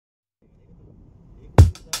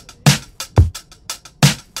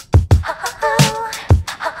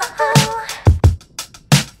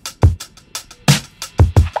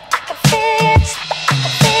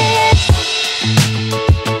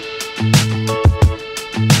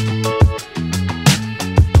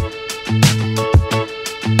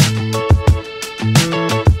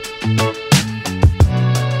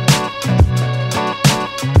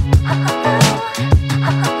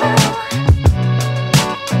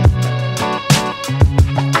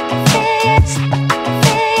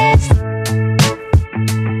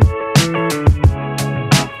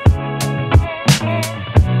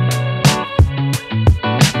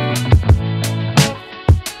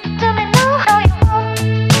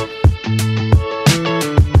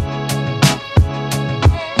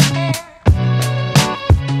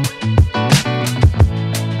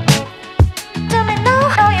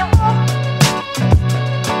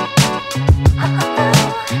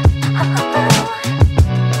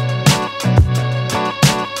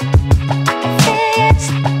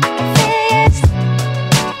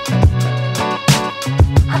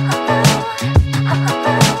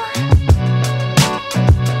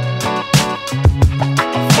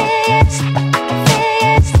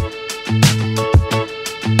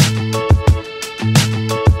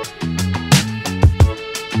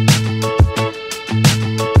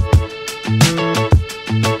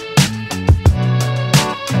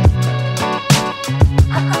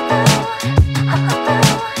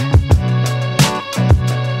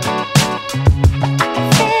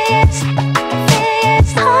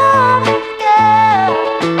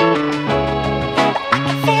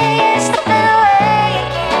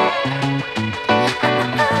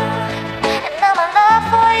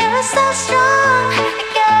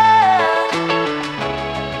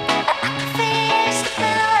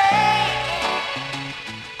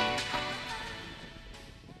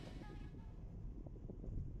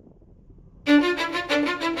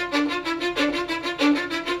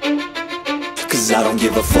Cause I don't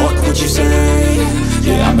give a fuck what you say.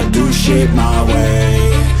 Yeah, I'ma do shit my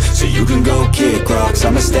way. So you can go kick rocks,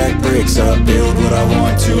 I'ma stack bricks up, build what I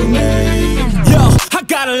want to make. Yo, I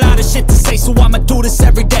got a lot of shit to say, so I'ma do this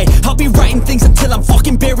every day. I'll be writing things until I'm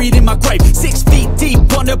fucking buried in my grave. 6 feet deep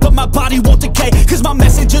under, but my body won't decay. Cause my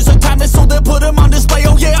messages are timeless, so they'll put them on display.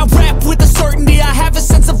 Oh yeah, I rap with a certainty, I have a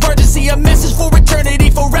sense of urgency. A message for eternity,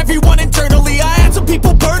 for everyone internally. I had some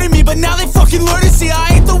people burning me, but now they fucking learn to see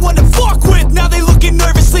I ain't the one to fuck with, now they looking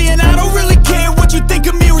nervously. And I don't really care what you think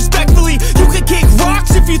of me, respectfully. You can kick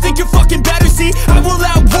rocks if you think you're fucking better, see. I will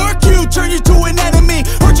outwork you, turn you to an enemy.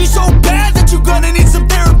 Hurt you so bad that you're gonna need some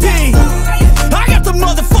therapy. I got the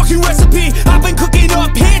motherfucking recipe, I've been cooking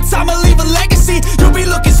up hits, I'ma leave a legacy. You'll be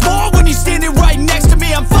looking small when you're standing right next to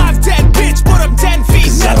me. I'm 5'10", bitch, but I'm 10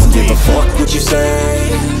 feet mentally. I don't give a fuck what you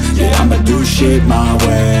say. Yeah, I'ma do shit my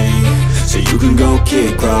way. So you can go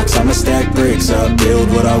kick rocks, I'ma stack bricks up, build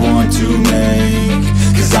what I want to make.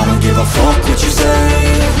 Cause I don't give a fuck what you say.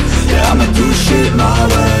 Yeah, I'ma do shit my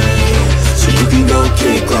way. So you can go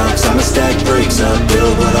kick rocks, I'ma stack bricks up,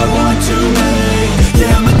 build what I want to make.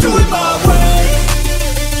 Yeah, I'ma do it my way.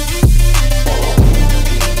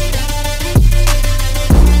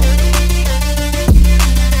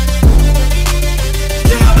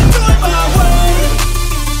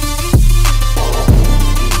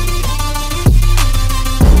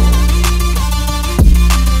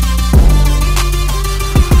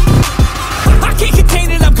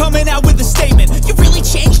 Coming out with a statement. You really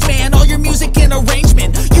changed, man, all your music and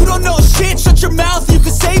arrangement. You don't know shit, shut your mouth, you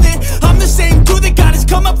can save it. I'm the same dude that got his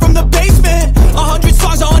come up from the basement. 100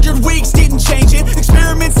 songs, 100 weeks, didn't change it.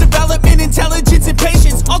 Experiments, development, intelligence, and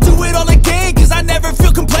patience. I'll do it all again, cause I never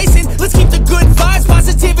feel complacent. Let's keep the good vibes,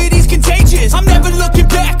 positivity's contagious. I'm never looking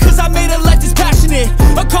back, cause I made a life that's passionate.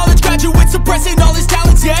 A college graduate suppressing all his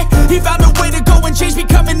talents, yeah. He found a way to go and change,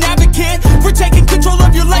 become an advocate. For taking control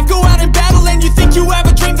of your life, go out and battle. And you think you have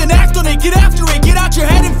a dream, then act on it. Get after it, get out your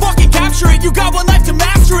head and fucking capture it. You got one life to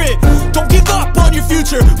master it. Don't give up on your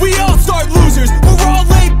future, we all start losers. We're all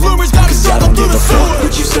late bloomers, gotta struggle through the sewer. I don't give a fuck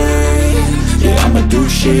what you say. Yeah, I'ma do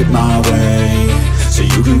shit my way. So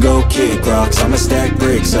you can go kick rocks, I'ma stack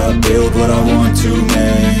bricks up, build what I want to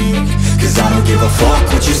make. Cause I don't give a fuck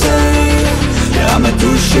what you say. Yeah, I'ma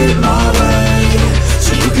do shit my way.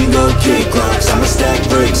 So you can go kick rocks, I'ma stack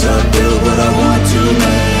bricks up, build what I want to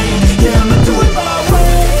make.